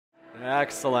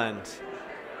Excellent.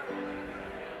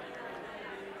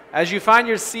 As you find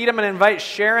your seat, I'm going to invite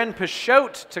Sharon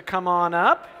Peixoto to come on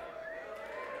up.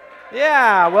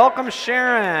 Yeah, welcome,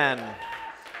 Sharon.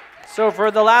 So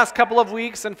for the last couple of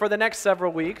weeks and for the next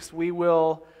several weeks, we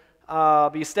will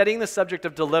be studying the subject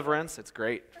of deliverance. It's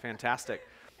great, fantastic.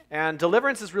 And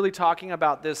deliverance is really talking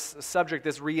about this subject,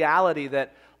 this reality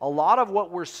that a lot of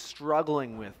what we're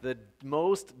struggling with, the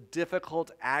most difficult,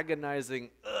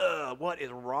 agonizing, what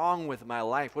is wrong with my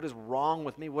life? What is wrong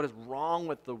with me? What is wrong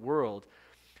with the world?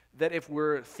 That if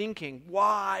we're thinking,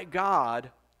 why God,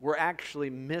 we're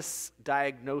actually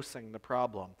misdiagnosing the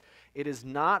problem. It is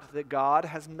not that God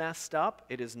has messed up.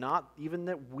 It is not even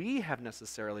that we have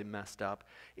necessarily messed up.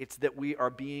 It's that we are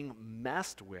being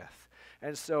messed with.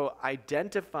 And so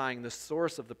identifying the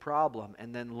source of the problem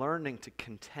and then learning to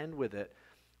contend with it,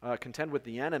 contend with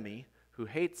the enemy who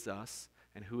hates us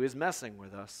and who is messing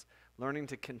with us, learning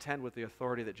to contend with the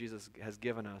authority that Jesus has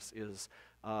given us is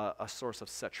a source of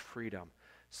such freedom.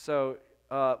 So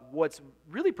what's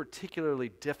really particularly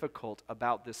difficult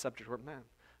about this subject,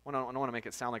 I don't want to make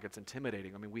it sound like it's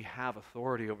intimidating. I mean, we have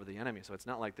authority over the enemy, so it's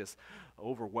not like this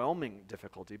overwhelming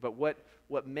difficulty. But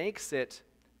what makes it,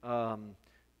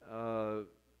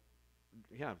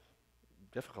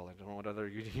 difficult, I don't know what other,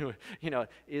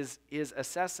 is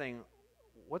assessing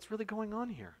what's really going on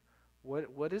here.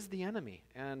 What is the enemy?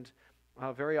 And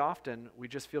very often we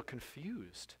just feel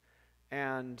confused.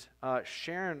 And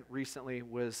Sharon recently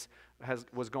was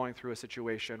going through a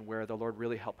situation where the Lord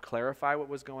really helped clarify what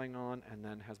was going on and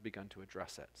then has begun to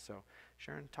address it. So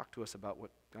Sharon, talk to us about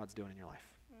what God's doing in your life.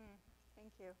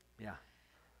 Thank you. Yeah.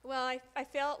 Well, I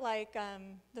felt like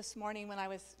this morning when I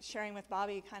was sharing with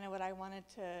Bobby kind of what I wanted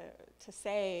to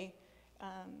say.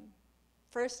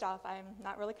 First off, I'm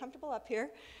not really comfortable up here.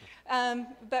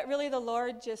 But really the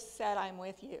Lord just said, I'm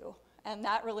with you. And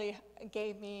that really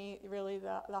gave me really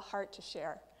the heart to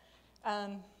share.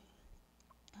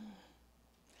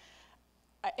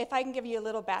 If I can give you a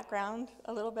little background,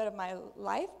 a little bit of my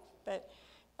life, but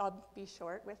I'll be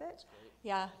short with it.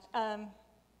 Yeah.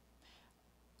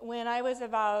 When I was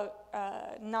about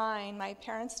 9, my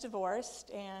parents divorced,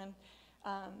 and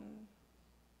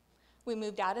we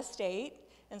moved out of state,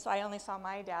 and so I only saw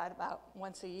my dad about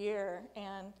once a year.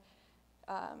 And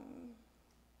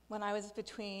when I was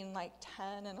between like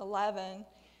 10 and 11,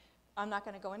 I'm not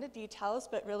going to go into details,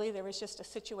 but really there was just a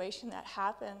situation that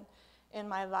happened in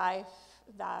my life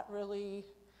that really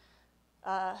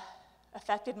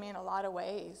affected me in a lot of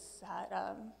ways.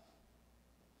 That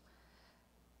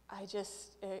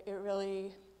it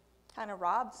really kind of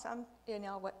robbed some,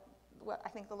 what I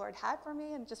think the Lord had for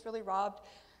me, and just really robbed.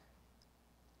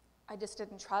 I just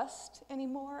didn't trust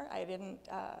anymore. I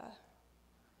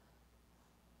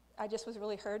just was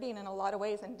really hurting in a lot of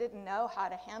ways and didn't know how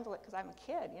to handle it because I'm a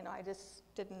kid. I just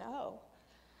didn't know.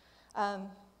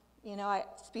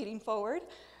 Speeding forward,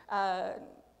 I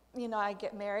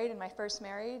get married in my first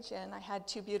marriage, and I had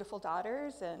 2 beautiful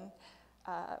daughters, and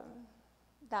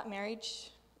that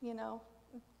marriage,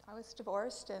 I was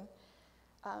divorced, and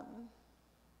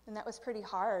that was pretty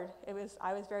hard.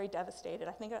 I was very devastated.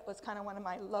 I think it was kind of one of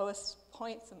my lowest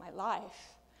points in my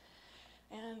life.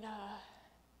 And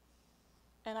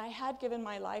I had given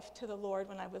my life to the Lord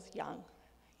when I was young,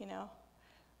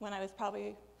 when I was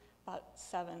probably about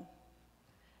 7.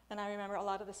 And I remember a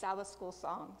lot of the Sabbath school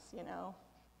songs,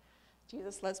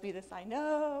 Jesus loves me, this I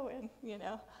know, and,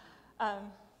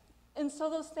 and so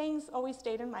those things always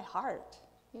stayed in my heart.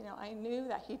 I knew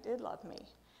that he did love me.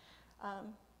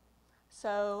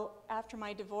 So after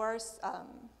my divorce,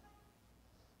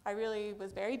 I really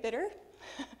was very bitter,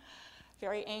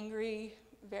 very angry,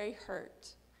 very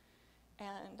hurt.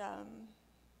 And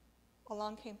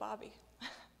along came Bobby.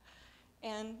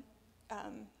 And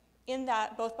in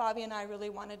that, both Bobby and I really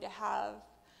wanted to have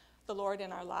the Lord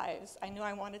in our lives. I knew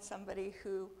I wanted somebody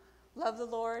who loved the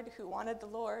Lord, who wanted the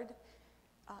Lord.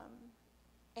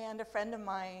 And a friend of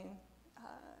mine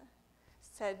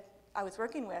said, I was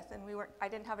working with, and I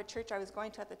didn't have a church I was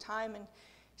going to at the time, and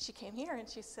she came here and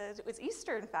she said, it was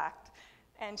Easter in fact,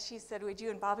 and she said, would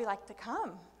you and Bobby like to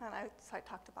come? And so I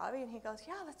talked to Bobby, and he goes,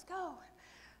 yeah, let's go.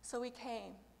 So we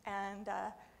came, and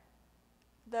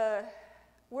the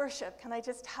worship, can I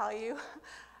just tell you,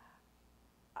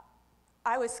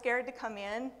 I was scared to come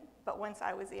in, but once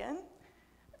I was in,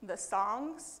 the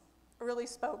songs really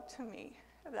spoke to me.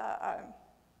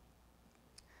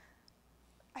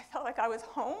 I felt like I was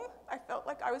home. I felt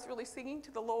like I was really singing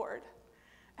to the Lord,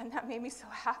 and that made me so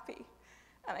happy.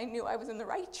 And I knew I was in the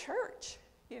right church,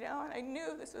 and I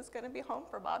knew this was going to be home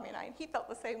for Bobby and I, and he felt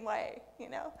the same way,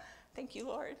 Thank you,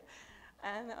 Lord.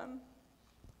 And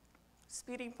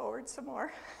speeding forward some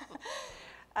more.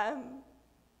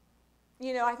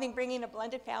 You know, I think bringing a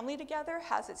blended family together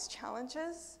has its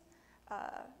challenges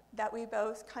that we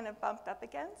both kind of bumped up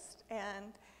against.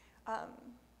 And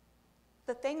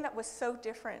the thing that was so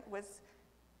different was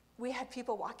we had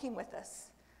people walking with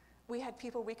us. We had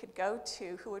people we could go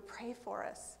to who would pray for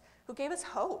us, who gave us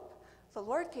hope. The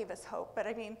Lord gave us hope. But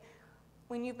I mean,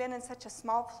 when you've been in such a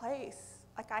small place,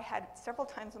 like I had several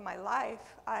times in my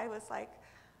life, I was like,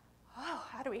 oh,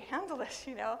 how do we handle this,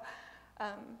 you know?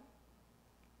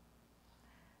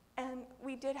 And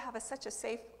we did have such a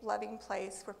safe, loving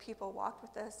place where people walked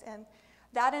with us. And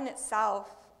that in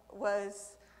itself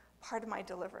was part of my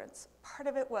deliverance. Part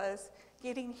of it was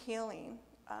getting healing,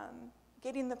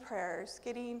 getting the prayers,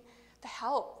 getting the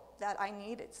help that I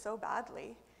needed so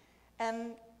badly.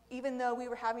 And even though we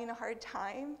were having a hard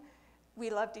time, we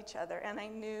loved each other. And I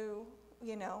knew,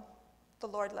 you know, the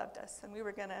Lord loved us and we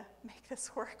were going to make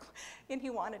this work, and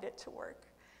He wanted it to work.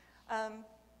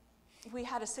 We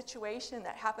had a situation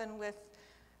that happened with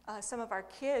some of our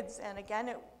kids, and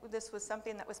again, this was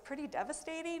something that was pretty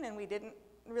devastating, and we didn't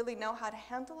really know how to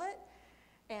handle it.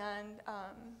 And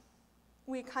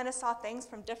we kind of saw things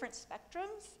from different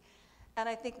spectrums, and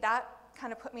I think that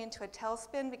kind of put me into a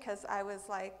tailspin, because I was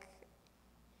like,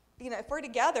 you know, if we're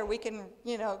together, we can,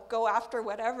 you know, go after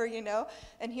whatever, you know,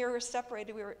 and here we're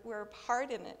separated, we're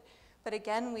apart in it. But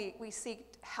again, we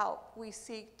seeked help. We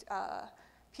seeked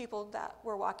people that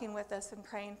were walking with us and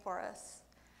praying for us.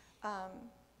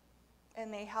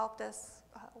 And they helped us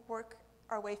work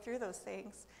our way through those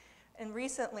things. And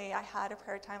recently, I had a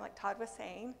prayer time, like Todd was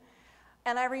saying.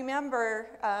 And I remember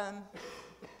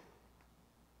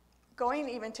going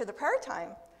even to the prayer time,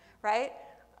 right?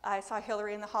 I saw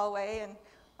Hillary in the hallway, and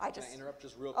Can I interrupt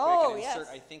just real quick and insert,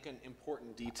 I think, an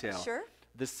important detail? Sure.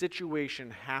 The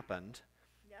situation happened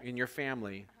in your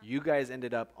family. You guys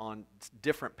ended up on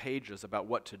different pages about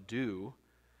what to do,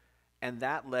 and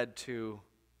that led to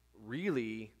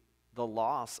really the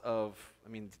loss of, I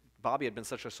mean, Bobby had been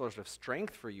such a source of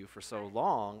strength for you for so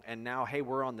long, and now, hey,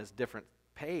 we're on this different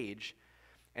page,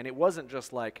 and it wasn't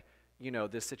just like, you know,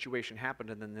 this situation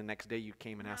happened and then the next day you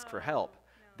came and asked for help.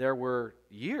 There were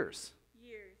years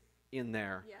in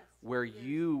there where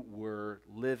you were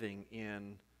living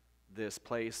in this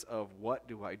place of, what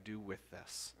do I do with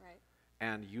this? Right.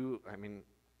 And you, I mean,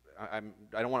 I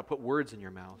don't want to put words in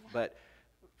your mouth, but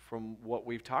from what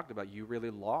we've talked about, you really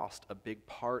lost a big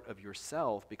part of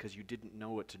yourself because you didn't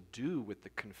know what to do with the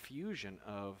confusion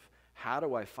of, how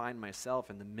do I find myself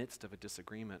in the midst of a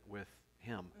disagreement with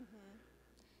him? Mm-hmm.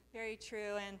 Very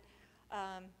true, and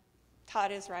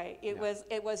Todd is right. It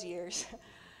was years.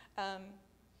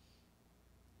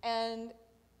 And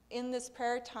in this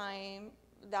prayer time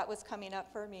that was coming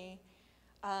up for me,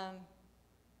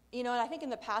 you know, and I think in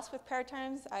the past with prayer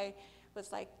times, I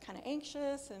was like kind of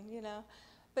anxious and, you know,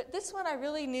 but this one I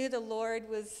really knew the Lord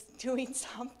was doing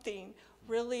something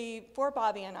really for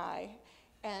Bobby and I.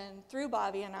 And through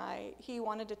Bobby and I, He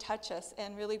wanted to touch us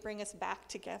and really bring us back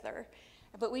together.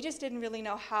 But we just didn't really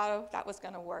know how that was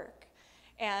going to work.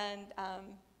 And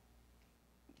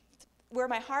where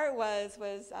my heart was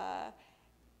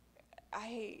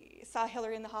I saw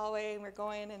Hillary in the hallway, and we're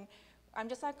going, and I'm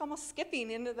just like almost skipping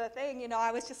into the thing. You know,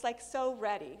 I was just like so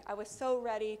ready. I was so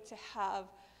ready to have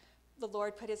the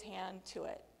Lord put His hand to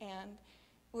it. And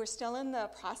we're still in the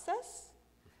process.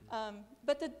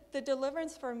 But the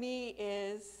deliverance for me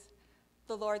is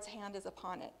the Lord's hand is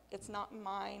upon it. It's not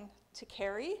mine to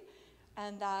carry.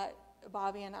 And that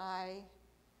Bobby and I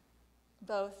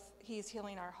both, He's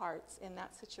healing our hearts in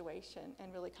that situation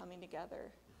and really coming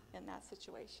together in that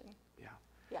situation.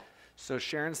 Yeah. So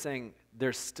Sharon's saying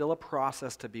there's still a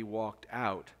process to be walked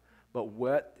out, but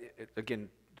what, again,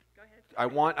 Go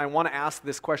ahead. I want to ask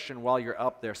this question while you're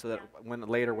up there, so that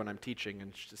later when I'm teaching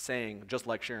and saying, just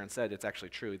like Sharon said, it's actually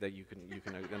true, that you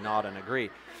can nod and agree.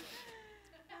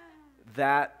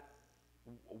 That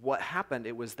what happened,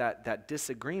 it was that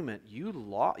disagreement,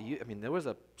 I mean, there was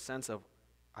a sense of,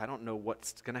 I don't know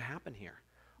what's going to happen here.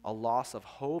 A loss of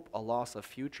hope, a loss of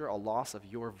future, a loss of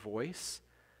your voice,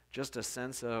 just a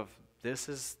sense of,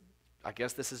 I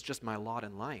guess this is just my lot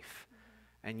in life.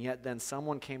 And yet then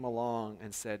someone came along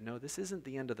and said, no, this isn't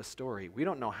the end of the story. We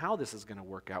don't know how this is going to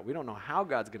work out. We don't know how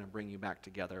God's going to bring you back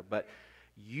together, but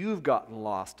you've gotten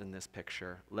lost in this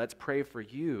picture. Let's pray for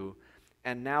you.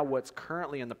 And now what's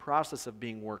currently in the process of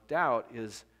being worked out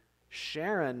is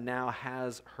Sharon now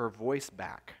has her voice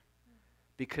back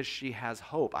because she has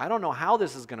hope. I don't know how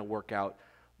this is going to work out,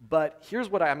 but here's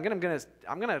what I'm going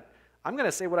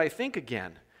to say what I think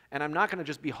again. And I'm not going to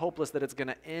just be hopeless that it's going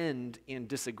to end in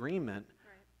disagreement.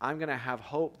 I'm going to have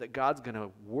hope that God's going to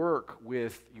work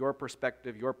with your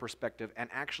perspective, and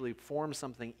actually form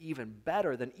something even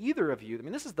better than either of you. I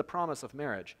mean, this is the promise of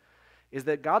marriage, is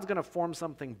that God's going to form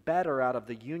something better out of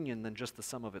the union than just the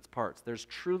sum of its parts. There's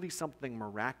truly something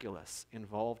miraculous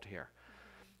involved here.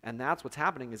 And that's what's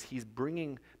happening, is he's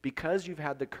bringing, because you've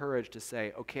had the courage to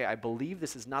say, okay, I believe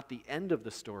this is not the end of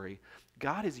the story,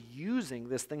 God is using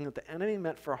this thing that the enemy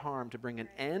meant for harm to bring an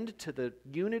end to the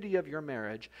unity of your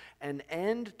marriage, an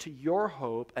end to your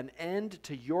hope, an end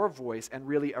to your voice, and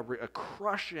really a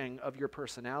crushing of your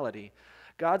personality.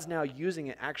 God's now using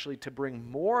it actually to bring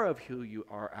more of who you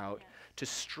are out, to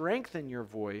strengthen your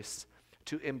voice,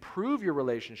 to improve your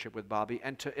relationship with Bobby,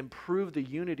 and to improve the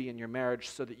unity in your marriage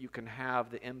so that you can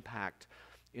have the impact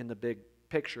in the big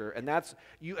picture. And that's,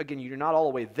 you again, you're not all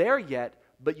the way there yet,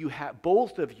 but you have,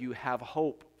 both of you have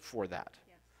hope for that.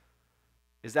 Yes.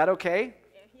 Is that okay?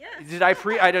 Yes. Did I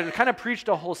kind of preached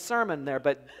a whole sermon there,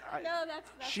 but no,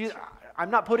 that's true.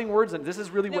 I'm not putting words in. This is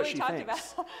really what we she talked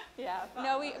thinks. About, yeah.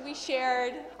 No, we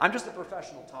shared. I'm just a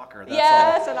professional talker. That's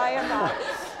yes, all. And I am not.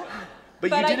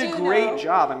 But you did a great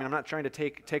job. I mean, I'm not trying to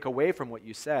take away from what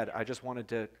you said. I just wanted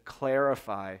to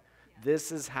clarify.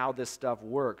 This is how this stuff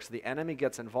works. The enemy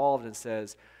gets involved and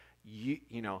says, you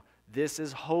know, this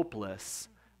is hopeless.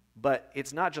 But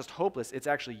it's not just hopeless. It's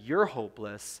actually you're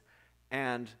hopeless,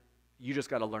 and you just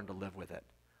got to learn to live with it.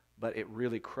 But it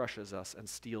really crushes us and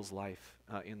steals life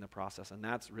in the process. And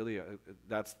that's really,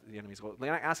 that's the enemy's goal. Let me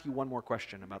ask you one more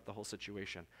question about the whole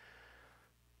situation.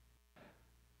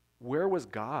 Where was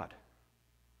God?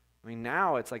 I mean,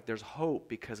 now it's like there's hope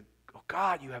because, oh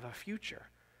God, you have a future.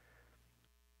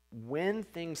 When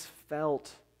things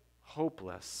felt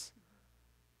hopeless,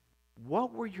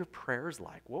 what were your prayers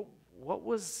like? What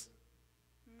was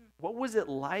it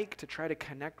like to try to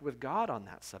connect with God on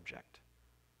that subject?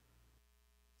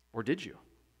 Or did you?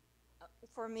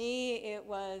 For me, it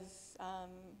was,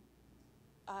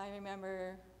 I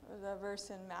remember the verse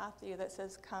in Matthew that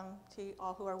says, come to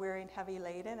all who are weary and heavy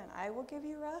laden, and I will give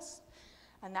you rest.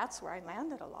 And that's where I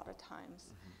landed a lot of times.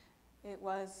 Mm-hmm. It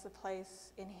was the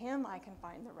place, in Him I can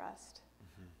find the rest.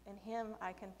 Mm-hmm. In Him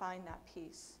I can find that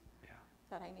peace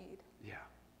that I need. Yeah.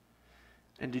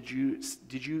 And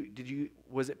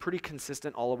was it pretty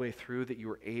consistent all the way through that you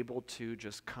were able to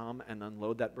just come and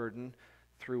unload that burden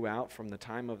throughout from the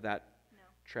time of that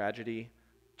tragedy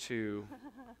to,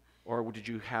 or did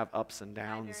you have ups and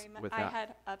downs with that? I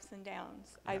had ups and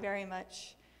downs. Yeah. I very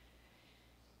much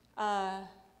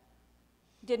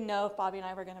didn't know if Bobby and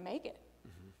I were going to make it.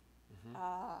 Mm-hmm.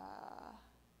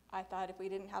 Mm-hmm. I thought if we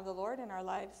didn't have the Lord in our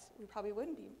lives, we probably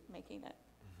wouldn't be making it.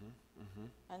 Mm-hmm.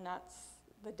 Mm-hmm. And that's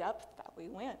the depth that we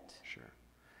went. Sure.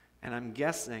 And I'm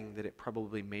guessing that it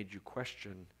probably made you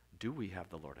question, do we have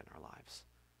the Lord in our lives?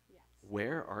 Yes.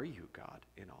 Where are you, God,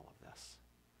 in all of this?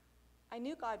 I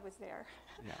knew God was there.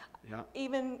 Yeah.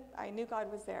 Even I knew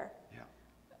God was there. Yeah.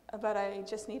 But I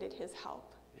just needed His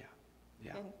help.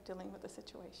 Yeah. In dealing with the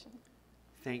situation.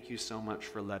 Thank you so much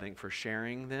for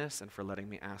sharing this and for letting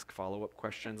me ask follow-up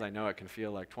questions. I know it can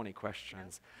feel like 20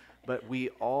 questions, but we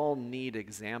all need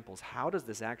examples. How does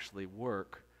this actually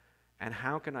work? And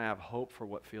how can I have hope for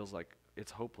what feels like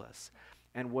it's hopeless?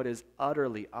 And what is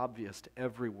utterly obvious to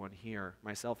everyone here,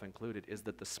 myself included, is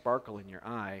that the sparkle in your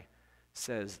eye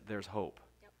says there's hope.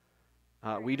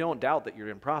 Yep. We don't doubt that you're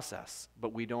in process,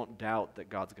 but we don't doubt that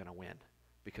God's going to win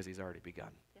because He's already begun.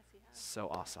 So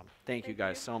awesome. Thank you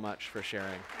guys so much for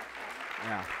sharing.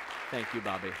 Yeah. Thank you,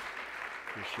 Bobby.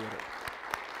 Appreciate it.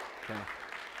 Okay.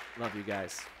 Love you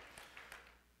guys.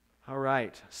 All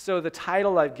right. So the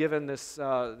title I've given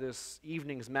this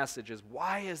evening's message is,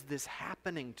 why is this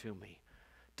happening to me?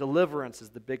 Deliverance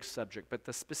is the big subject, but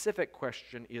the specific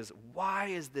question is, why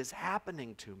is this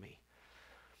happening to me?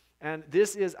 And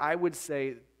this is, I would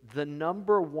say, the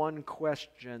number one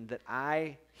question that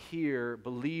I hear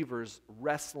believers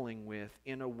wrestling with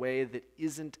in a way that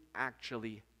isn't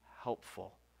actually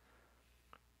helpful.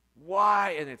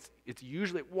 Why? And it's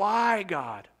usually, why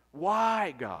God?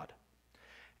 Why God?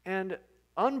 And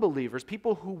unbelievers,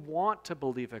 people who want to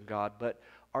believe in God but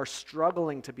are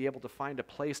struggling to be able to find a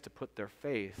place to put their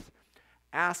faith,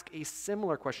 ask a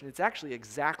similar question. It's actually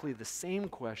exactly the same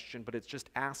question, but it's just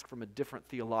asked from a different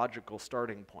theological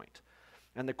starting point.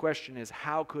 And the question is,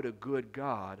 how could a good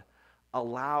God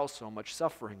allow so much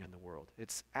suffering in the world?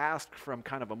 It's asked from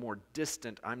kind of a more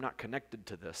distant, I'm not connected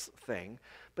to this thing,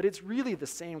 but it's really the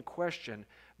same question.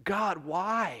 God,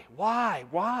 why? Why?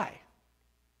 Why?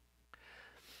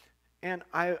 And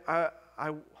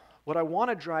what I want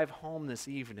to drive home this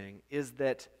evening is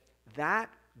that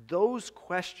those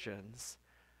questions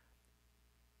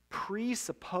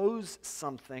presuppose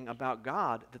something about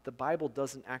God that the Bible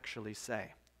doesn't actually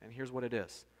say. And here's what it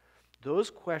is. Those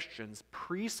questions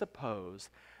presuppose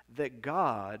that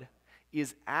God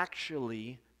is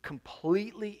actually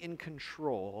completely in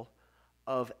control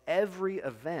of every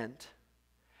event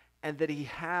and that he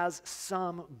has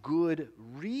some good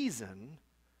reason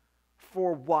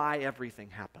for why everything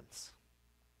happens.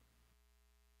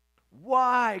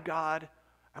 Why, God?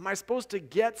 Am I supposed to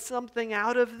get something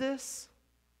out of this?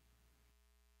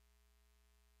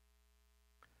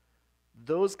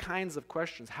 Those kinds of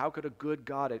questions, how could a good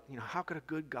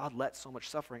God let so much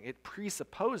suffering? It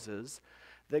presupposes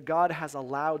that God has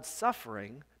allowed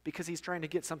suffering because he's trying to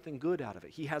get something good out of it.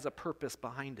 He has a purpose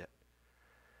behind it.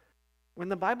 When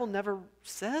the Bible never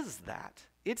says that,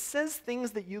 it says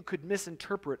things that you could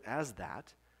misinterpret as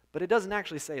that, but it doesn't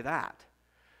actually say that.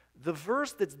 The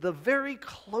verse that's the very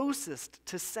closest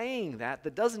to saying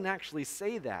that doesn't actually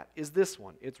say that, is this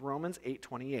one. It's Romans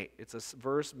 8:28. It's a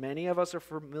verse many of us are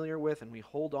familiar with and we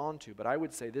hold on to, but I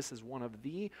would say this is one of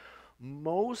the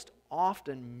most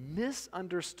often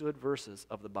misunderstood verses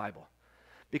of the Bible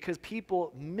because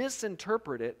people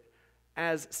misinterpret it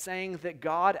as saying that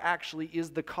God actually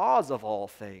is the cause of all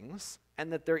things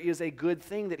and that there is a good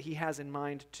thing that he has in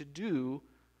mind to do.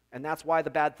 And that's why the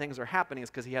bad things are happening, is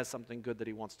because he has something good that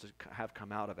he wants to have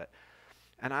come out of it.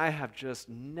 And I have just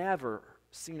never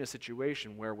seen a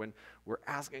situation where when we're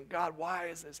asking, God, why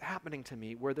is this happening to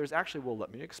me? Where there's actually, well,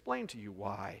 let me explain to you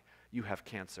why you have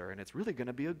cancer. And it's really going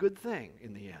to be a good thing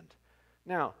in the end.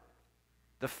 Now,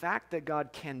 the fact that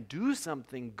God can do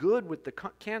something good with the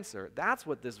cancer, that's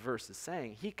what this verse is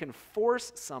saying. He can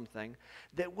force something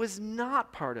that was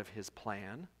not part of his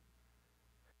plan.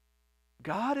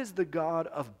 God is the God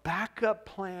of backup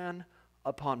plan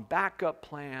upon backup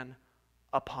plan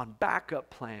upon backup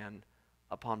plan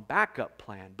upon backup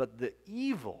plan. But the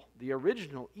evil, the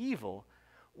original evil,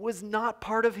 was not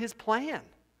part of his plan.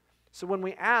 So when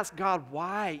we ask God,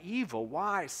 why evil,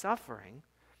 why suffering,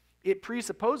 it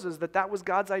presupposes that that was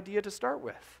God's idea to start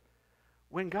with.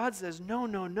 When God says, no,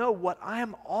 no, no, what I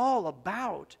am all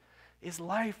about is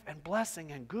life and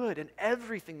blessing and good, and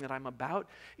everything that I'm about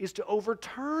is to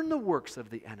overturn the works of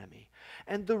the enemy.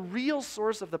 And the real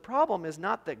source of the problem is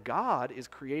not that God is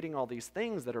creating all these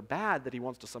things that are bad that he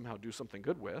wants to somehow do something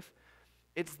good with.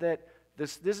 It's that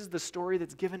this is the story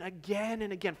that's given again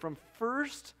and again from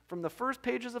the first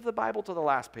pages of the Bible to the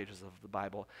last pages of the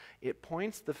Bible. It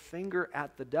points the finger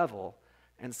at the devil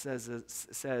and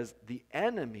says the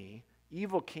enemy,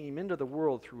 evil, came into the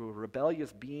world through a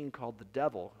rebellious being called the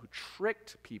devil who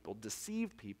tricked people,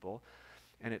 deceived people,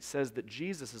 and it says that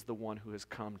Jesus is the one who has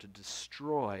come to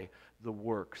destroy the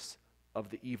works of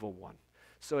the evil one.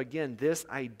 So again, this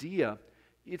idea,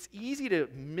 it's easy to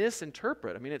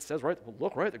misinterpret. I mean, it says,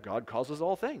 that God causes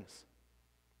all things.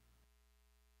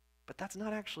 But that's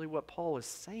not actually what Paul is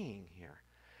saying here.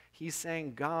 He's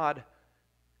saying God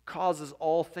causes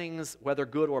all things, whether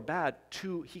good or bad,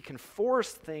 he can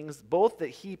force things, both that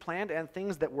he planned and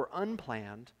things that were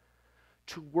unplanned,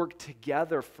 to work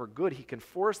together for good. He can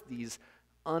force these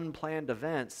unplanned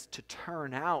events to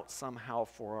turn out somehow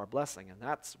for our blessing. And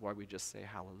that's why we just say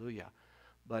hallelujah.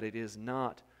 But it is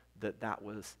not that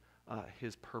was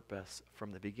his purpose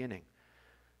from the beginning.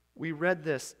 We read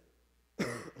this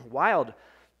wild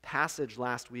passage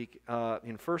last week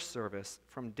in first service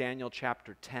from Daniel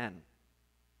chapter 10,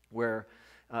 where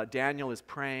Daniel is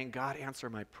praying, God, answer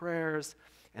my prayers.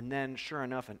 And then, sure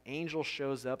enough, an angel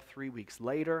shows up 3 weeks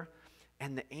later,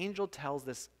 and the angel tells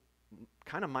this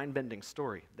kind of mind-bending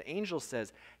story. The angel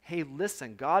says, hey,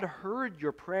 listen, God heard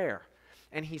your prayer,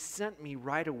 and he sent me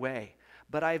right away.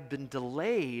 But I've been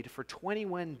delayed for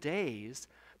 21 days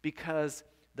because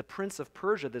the prince of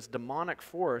Persia, this demonic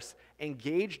force,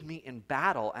 engaged me in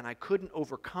battle, and I couldn't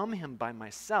overcome him by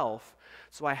myself.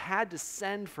 So I had to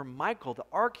send for Michael, the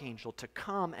archangel, to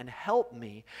come and help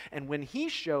me. And when he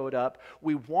showed up,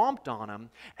 we whomped on him,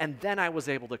 and then I was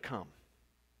able to come.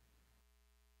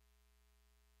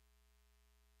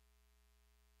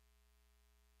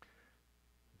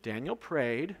 Daniel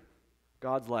prayed.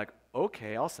 God's like,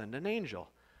 okay, I'll send an angel.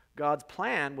 God's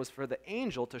plan was for the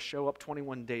angel to show up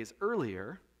 21 days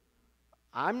earlier.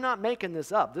 I'm not making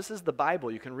this up. This is the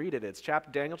Bible. You can read it. It's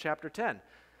Daniel chapter 10.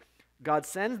 God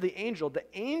sends the angel. The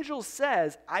angel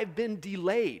says, I've been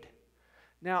delayed.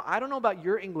 Now, I don't know about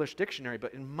your English dictionary,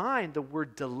 but in mine, the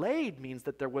word delayed means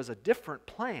that there was a different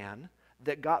plan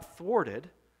that got thwarted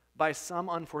by some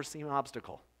unforeseen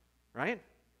obstacle, right?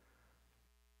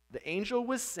 The angel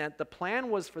was sent. The plan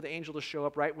was for the angel to show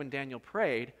up right when Daniel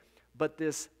prayed, but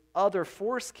this other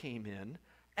force came in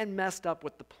and messed up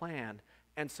with the plan,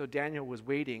 And so Daniel was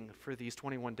waiting for these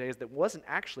 21 days that wasn't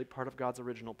actually part of God's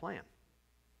original plan.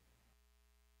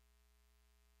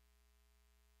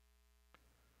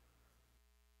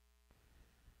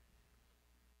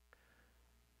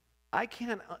 I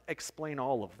can't explain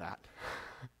all of that.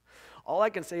 All I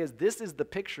can say is this is the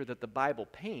picture that the Bible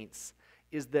paints,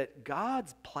 is that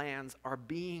God's plans are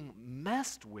being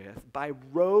messed with by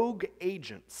rogue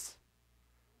agents.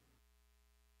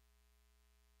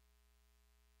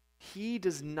 He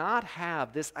does not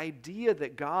have this idea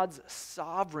that God's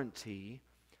sovereignty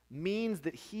means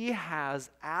that he has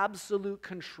absolute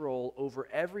control over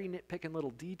every nitpick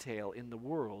little detail in the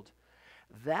world.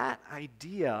 That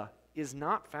idea is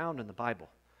not found in the Bible.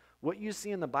 What you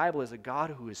see in the Bible is a God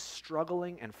who is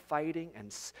struggling and fighting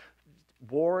and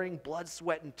warring blood,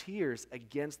 sweat, and tears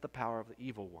against the power of the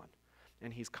evil one.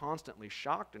 And he's constantly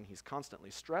shocked, and he's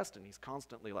constantly stressed, and he's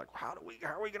constantly like, how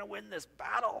are we going to win this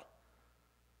battle?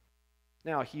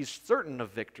 Now, he's certain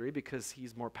of victory because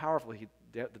he's more powerful.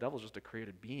 The devil's just a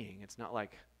created being. It's not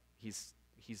like he's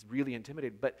really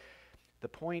intimidated. But the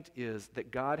point is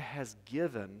that God has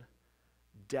given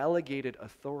delegated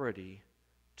authority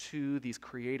to these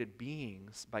created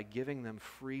beings by giving them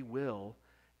free will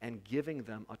and giving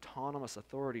them autonomous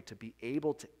authority to be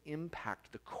able to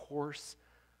impact the course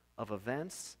of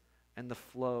events and the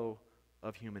flow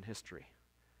of human history.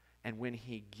 And when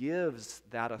he gives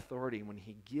that authority, when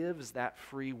he gives that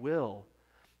free will,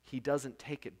 he doesn't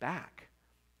take it back.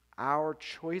 Our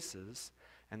choices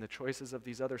and the choices of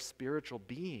these other spiritual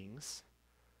beings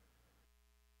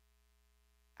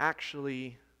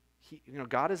actually,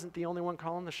 God isn't the only one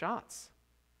calling the shots.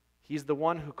 He's the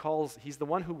one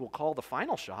who will call the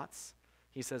final shots.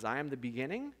 He says, I am the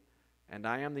beginning and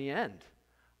I am the end.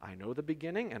 I know the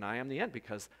beginning and I am the end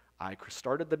because I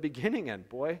started the beginning, and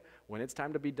boy, when it's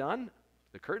time to be done,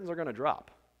 the curtains are going to drop.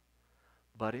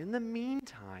 But in the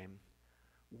meantime,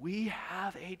 we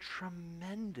have a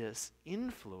tremendous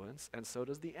influence, and so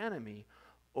does the enemy,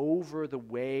 over the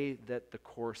way that the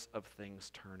course of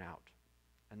things turn out.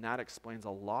 And that explains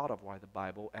a lot of why the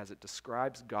Bible, as it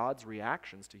describes God's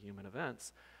reactions to human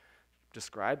events,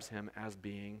 describes him as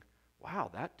being, wow,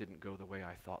 that didn't go the way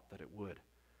I thought that it would.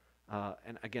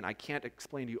 And again, I can't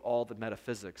explain to you all the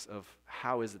metaphysics of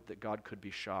how is it that God could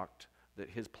be shocked, that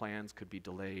his plans could be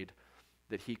delayed,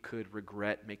 that he could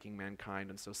regret making mankind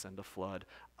and so send a flood.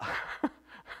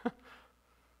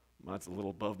 That's a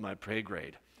little above my pay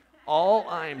grade. All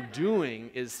I'm doing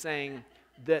is saying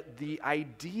that the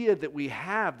idea that we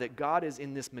have that God is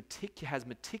in this has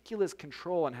meticulous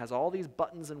control and has all these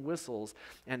buttons and whistles,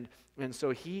 and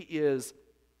so he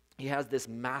has this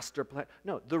master plan.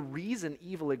 No, the reason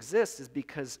evil exists is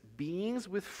because beings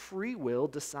with free will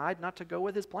decide not to go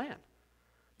with his plan.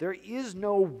 There is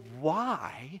no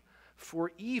why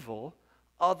for evil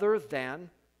other than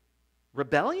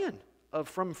rebellion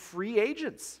from free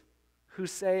agents who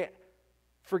say,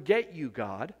 forget you,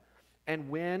 God. And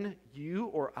when you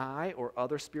or I or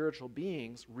other spiritual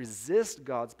beings resist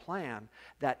God's plan,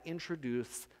 that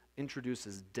introduces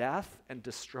death and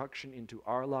destruction into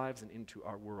our lives and into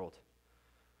our world.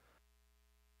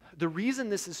 The reason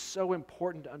this is so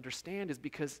important to understand is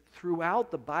because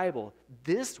throughout the Bible,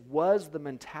 this was the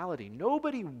mentality.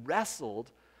 Nobody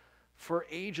wrestled for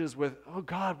ages with, oh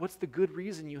God, what's the good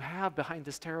reason you have behind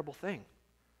this terrible thing?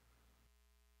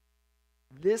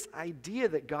 This idea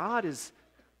that God is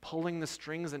pulling the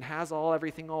strings and has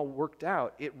everything all worked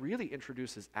out, it really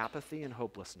introduces apathy and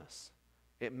hopelessness.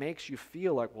 It makes you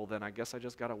feel like, well, then I guess I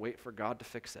just got to wait for God to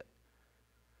fix it.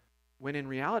 When in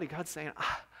reality, God's saying,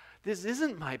 this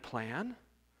isn't my plan.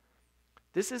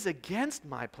 This is against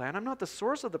my plan. I'm not the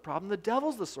source of the problem. The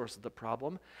devil's the source of the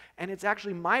problem. And it's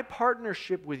actually my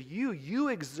partnership with you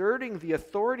exerting the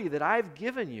authority that I've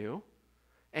given you,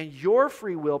 and your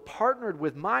free will partnered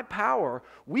with my power,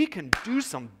 we can do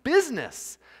some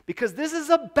business because this is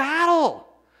a battle.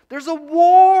 There's a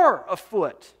war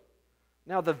afoot.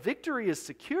 Now, the victory is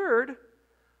secured,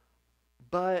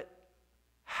 but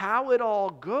how it all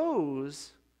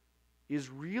goes is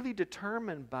really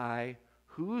determined by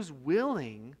who's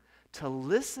willing to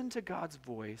listen to God's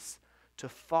voice, to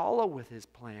follow with his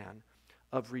plan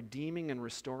of redeeming and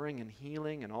restoring and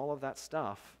healing and all of that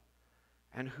stuff,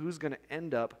 and who's going to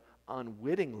end up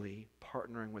unwittingly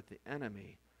partnering with the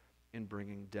enemy in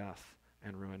bringing death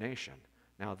and ruination.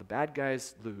 Now, the bad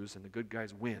guys lose and the good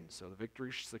guys win, so the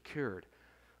victory's secured.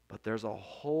 But there's a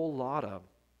whole lot of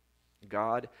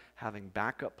God having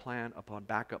backup plan upon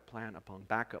backup plan upon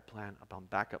backup plan upon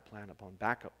backup plan upon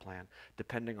backup plan,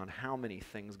 depending on how many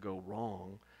things go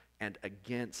wrong and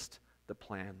against the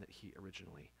plan that he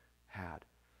originally had.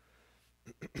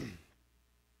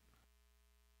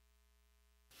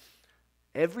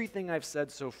 Everything I've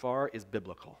said so far is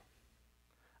biblical.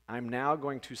 I'm now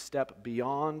going to step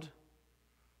beyond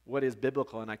what is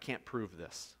biblical, and I can't prove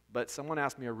this. But someone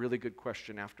asked me a really good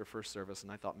question after first service,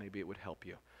 and I thought maybe it would help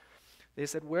you. They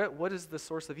said, what is the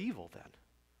source of evil then?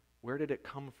 Where did it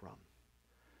come from?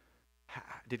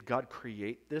 Did God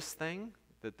create this thing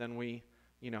that then we,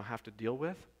 have to deal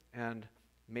with? And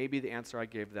maybe the answer I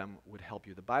gave them would help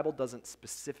you. The Bible doesn't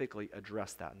specifically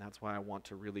address that, and that's why I want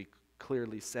to really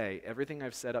clearly say everything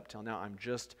I've said up till now, I'm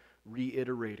just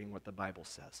reiterating what the Bible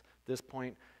says. At this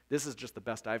point, this is just the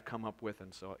best I've come up with,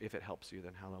 and so if it helps you,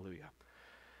 then hallelujah.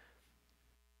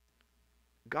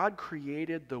 God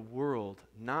created the world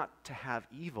not to have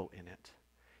evil in it.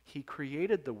 He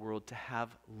created the world to have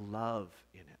love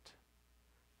in it.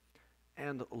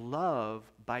 And love,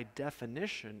 by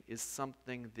definition, is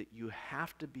something that you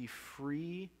have to be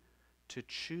free to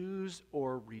choose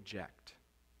or reject.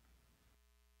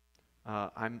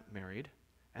 I'm married,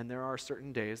 and there are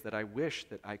certain days that I wish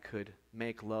that I could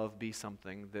make love be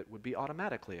something that would be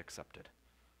automatically accepted.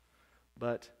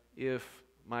 But if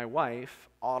my wife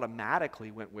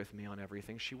automatically went with me on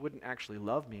everything, she wouldn't actually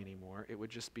love me anymore. It would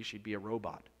just be she'd be a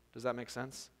robot. Does that make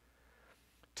sense?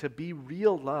 To be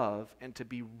real love and to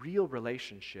be real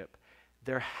relationship,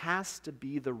 there has to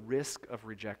be the risk of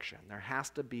rejection. There has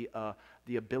to be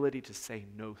the ability to say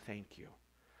no thank you.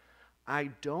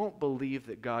 I don't believe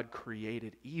that God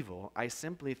created evil. I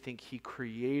simply think he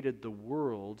created the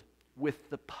world with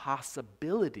the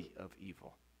possibility of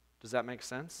evil. Does that make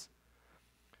sense?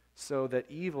 So that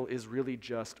evil is really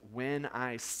just when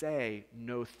I say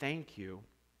no thank you,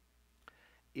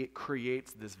 it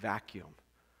creates this vacuum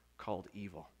called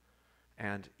evil.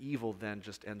 And evil then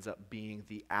just ends up being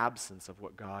the absence of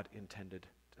what God intended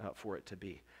for it to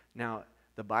be. Now,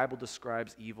 the Bible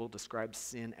describes evil, describes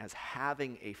sin as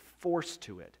having a force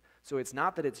to it. So it's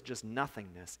not that it's just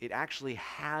nothingness. It actually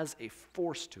has a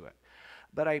force to it.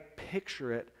 But I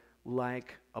picture it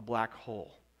like a black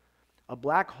hole. A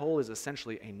black hole is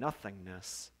essentially a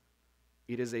nothingness.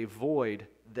 It is a void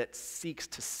that seeks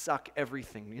to suck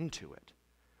everything into it.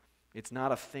 It's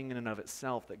not a thing in and of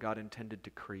itself that God intended to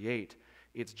create.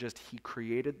 It's just he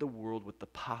created the world with the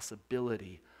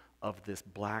possibility of this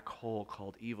black hole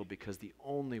called evil, because the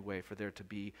only way for there to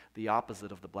be the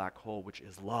opposite of the black hole, which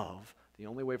is love, the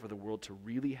only way for the world to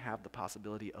really have the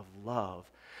possibility of love,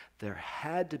 there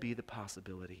had to be the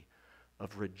possibility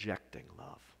of rejecting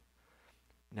love.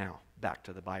 Now, back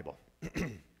to the Bible.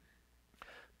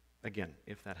 Again,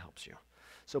 if that helps you.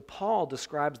 So Paul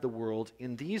describes the world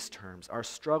in these terms. Our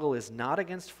struggle is not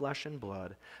against flesh and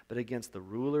blood, but against the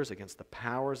rulers, against the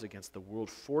powers, against the world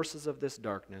forces of this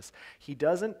darkness. He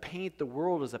doesn't paint the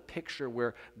world as a picture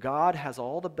where God has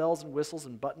all the bells and whistles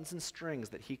and buttons and strings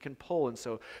that he can pull. And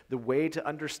so the way to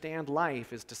understand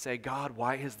life is to say, God,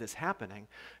 why is this happening?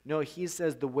 No, he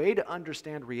says the way to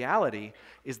understand reality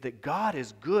is that God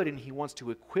is good and he wants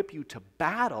to equip you to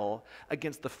battle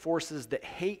against the forces that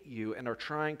hate you and are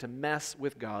trying to mess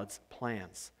with God's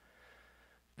plans.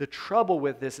 The trouble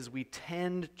with this is we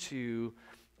tend to,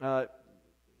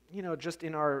 just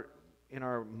in our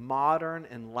modern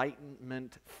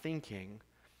Enlightenment thinking,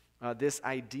 this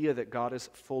idea that God is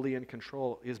fully in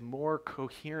control is more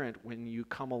coherent when you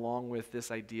come along with this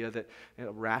idea that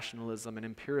rationalism and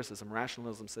empiricism.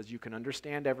 Rationalism says you can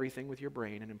understand everything with your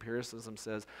brain, and empiricism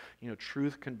says,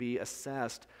 truth can be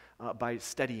assessed by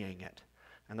studying it.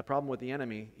 And the problem with the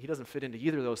enemy, he doesn't fit into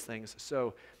either of those things.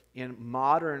 So in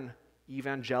modern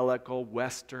evangelical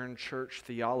Western church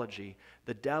theology,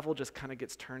 the devil just kind of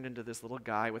gets turned into this little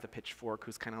guy with a pitchfork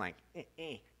who's kind of like,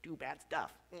 do bad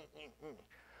stuff.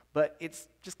 But it's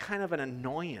just kind of an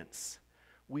annoyance.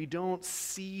 We don't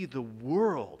see the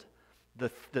world,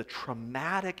 the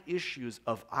traumatic issues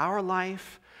of our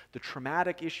life, the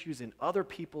traumatic issues in other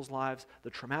people's lives, the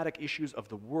traumatic issues of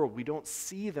the world. We don't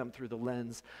see them through the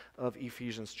lens of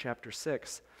Ephesians chapter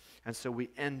 6. And so we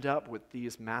end up with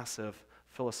these massive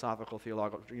philosophical,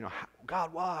 theological,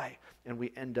 God, why? And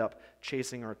we end up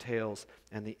chasing our tails,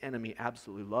 and the enemy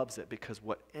absolutely loves it, because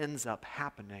what ends up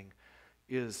happening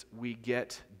is we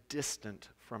get distant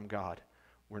from God.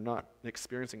 We're not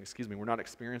experiencing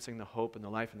the hope and the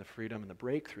life and the freedom and the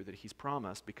breakthrough that he's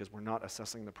promised, because we're not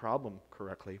assessing the problem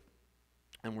correctly,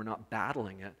 and we're not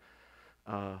battling it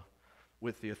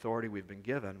with the authority we've been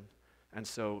given. And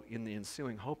so in the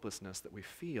ensuing hopelessness that we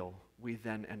feel, we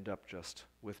then end up just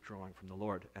withdrawing from the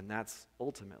Lord. And that's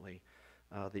ultimately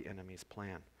the enemy's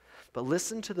plan. But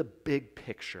listen to the big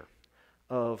picture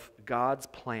of God's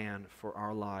plan for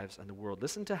our lives and the world.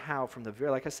 Listen to how, from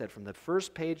the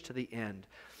first page to the end,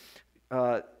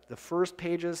 The first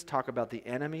pages talk about the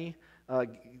enemy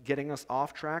getting us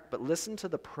off track, but listen to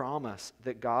the promise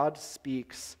that God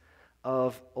speaks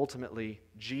of ultimately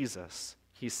Jesus.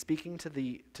 He's speaking to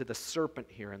the serpent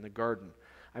here in the garden.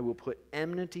 I will put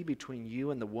enmity between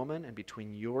you and the woman, and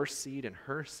between your seed and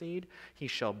her seed. He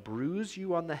shall bruise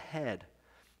you on the head.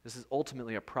 This is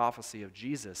ultimately a prophecy of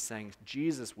Jesus, saying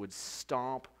Jesus would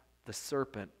stomp the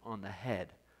serpent on the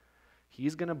head.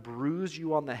 He's going to bruise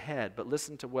you on the head, but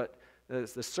listen to what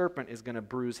the serpent is going to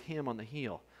bruise him on the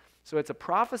heel. So it's a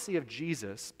prophecy of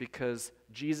Jesus because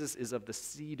Jesus is of the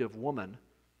seed of woman.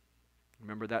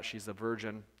 Remember that she's a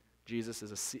virgin. Jesus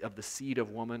is of the seed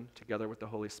of woman together with the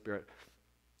Holy Spirit.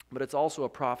 But it's also a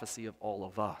prophecy of all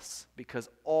of us because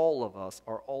all of us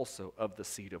are also of the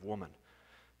seed of woman.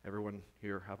 Everyone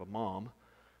here have a mom.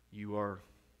 You are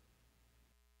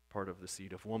part of the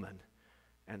seed of woman.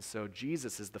 And so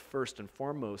Jesus is the first and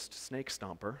foremost snake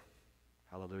stomper.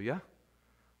 Hallelujah.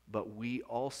 But we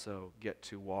also get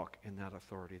to walk in that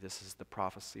authority. This is the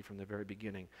prophecy from the very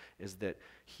beginning, is that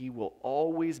he will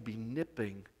always be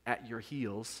nipping at your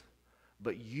heels,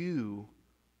 but you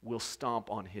will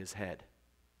stomp on his head.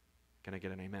 Can I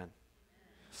get an amen?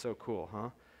 So cool, huh?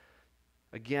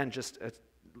 Again, just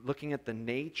looking at the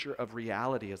nature of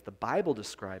reality as the Bible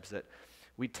describes it,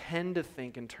 we tend to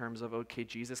think in terms of, okay,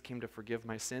 Jesus came to forgive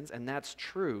my sins, and that's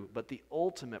true, but the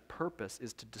ultimate purpose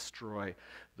is to destroy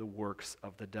the works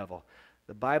of the devil.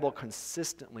 The Bible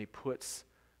consistently puts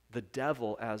the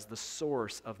devil as the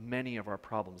source of many of our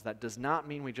problems. That does not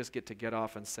mean we just get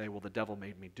off and say, well, the devil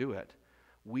made me do it.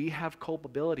 We have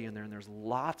culpability in there, and there's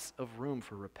lots of room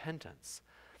for repentance.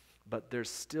 But there's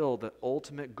still, the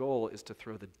ultimate goal is to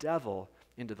throw the devil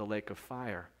into the lake of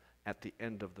fire at the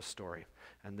end of the story.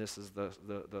 And this is the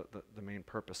main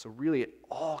purpose. So really it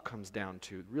all comes down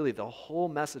to, really the whole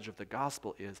message of the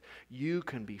gospel is you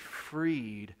can be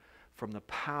freed from the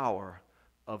power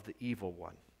of the evil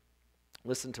one.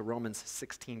 Listen to Romans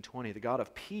 16:20. The God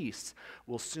of peace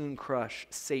will soon crush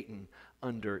Satan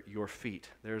under your feet.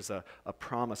 There's a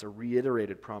promise, a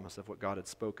reiterated promise of what God had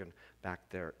spoken back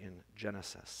there in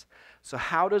Genesis. So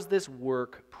how does this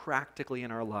work practically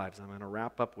in our lives? I'm going to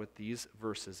wrap up with these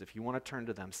verses. If you want to turn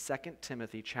to them, 2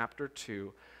 Timothy chapter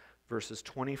 2, verses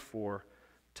 24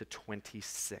 to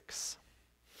 26.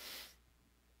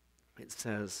 It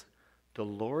says, the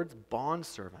Lord's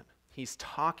bondservant. He's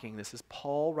talking, this is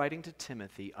Paul writing to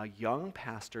Timothy, a young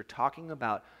pastor, talking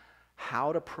about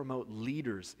how to promote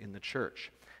leaders in the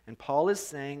church. And Paul is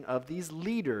saying of these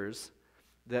leaders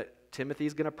that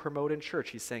Timothy's going to promote in church,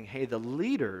 he's saying, hey, the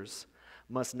leaders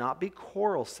must not be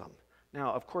quarrelsome.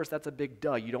 Now, of course, that's a big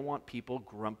duh. You don't want people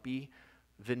grumpy,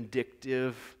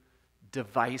 vindictive,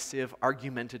 divisive,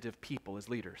 argumentative people as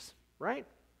leaders, right?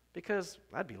 Because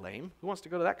that'd be lame. Who wants to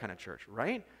go to that kind of church,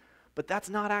 right? But that's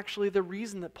not actually the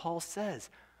reason that Paul says.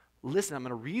 Listen, I'm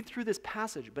going to read through this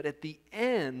passage, but at the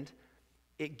end,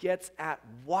 it gets at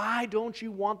why don't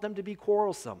you want them to be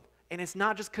quarrelsome? And it's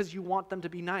not just because you want them to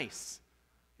be nice.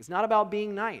 It's not about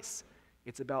being nice.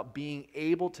 It's about being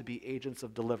able to be agents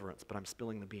of deliverance, but I'm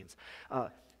spilling the beans.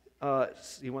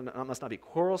 You must not be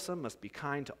quarrelsome, must be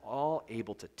kind to all,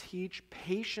 able to teach,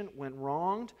 patient when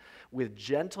wronged, with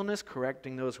gentleness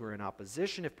correcting those who are in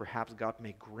opposition, if perhaps God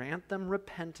may grant them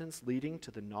repentance leading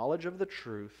to the knowledge of the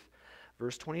truth.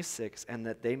 Verse 26, and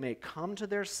that they may come to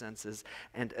their senses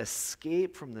and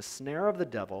escape from the snare of the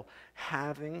devil,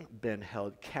 having been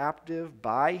held captive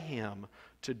by him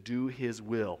to do his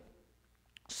will.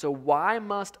 So why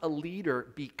must a leader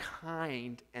be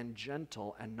kind and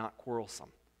gentle and not quarrelsome?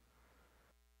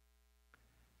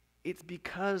 It's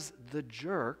because the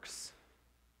jerks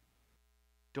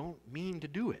don't mean to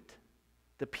do it.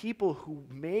 The people who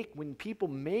when people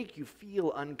make you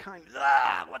feel unkind,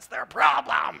 what's their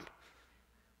problem?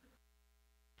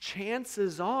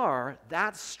 Chances are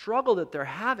that struggle that they're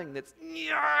having that's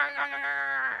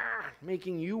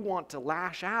making you want to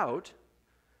lash out,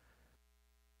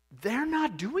 they're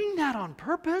not doing that on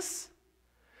purpose.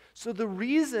 So the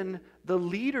reason the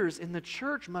leaders in the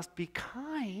church must be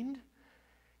kind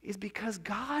is because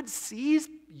God sees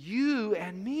you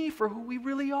and me for who we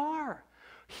really are.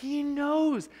 He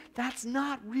knows that's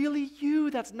not really you.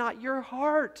 That's not your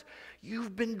heart.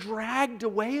 You've been dragged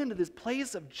away into this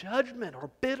place of judgment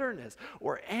or bitterness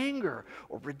or anger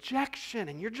or rejection,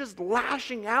 and you're just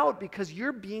lashing out because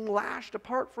you're being lashed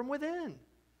apart from within.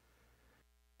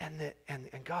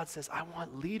 And God says, I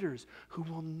want leaders who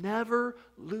will never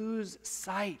lose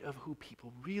sight of who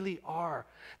people really are.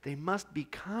 They must be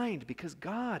kind because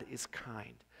God is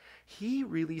kind. He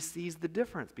really sees the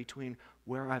difference between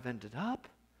where I've ended up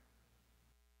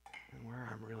and where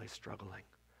I'm really struggling.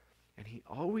 And he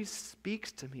always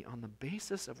speaks to me on the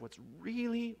basis of what's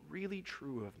really, really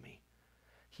true of me.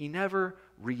 He never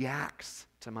reacts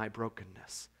to my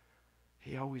brokenness.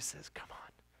 He always says, come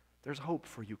on, there's hope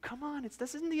for you. Come on,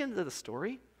 this isn't the end of the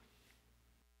story.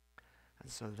 And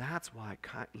so that's why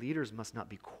leaders must not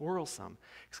be quarrelsome.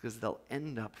 It's because they'll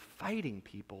end up fighting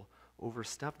people over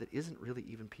stuff that isn't really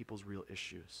even people's real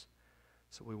issues.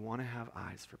 So we want to have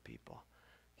eyes for people.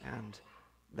 And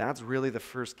that's really the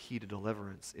first key to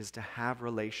deliverance, is to have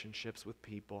relationships with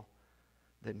people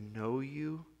that know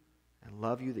you and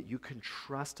love you, that you can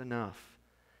trust enough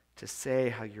to say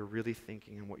how you're really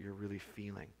thinking and what you're really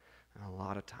feeling. And a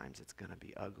lot of times it's going to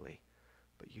be ugly.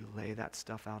 But you lay that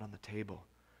stuff out on the table,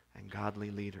 and godly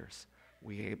leaders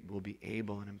will be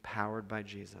able and empowered by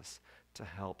Jesus to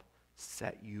help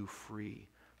set you free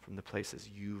from the places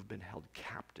you've been held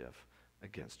captive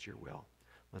against your will.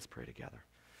 Let's pray together.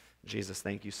 Jesus,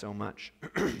 thank you so much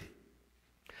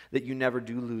that you never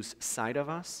do lose sight of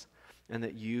us, and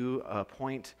that you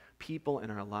appoint people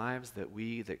in our lives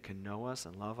that can know us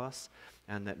and love us,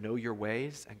 and that know your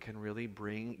ways and can really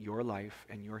bring your life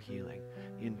and your healing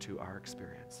into our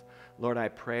experience. Lord, I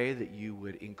pray that you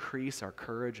would increase our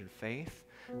courage and faith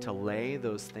to lay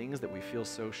those things that we feel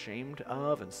so ashamed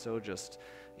of and so just,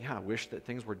 wish that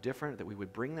things were different, that we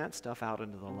would bring that stuff out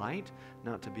into the light,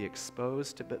 not to be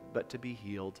exposed, but to be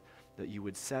healed, that you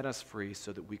would set us free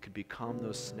so that we could become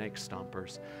those snake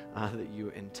stompers that you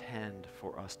intend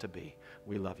for us to be.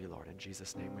 We love you, Lord. In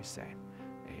Jesus' name we say,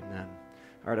 amen.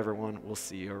 All right, everyone, we'll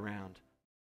see you around.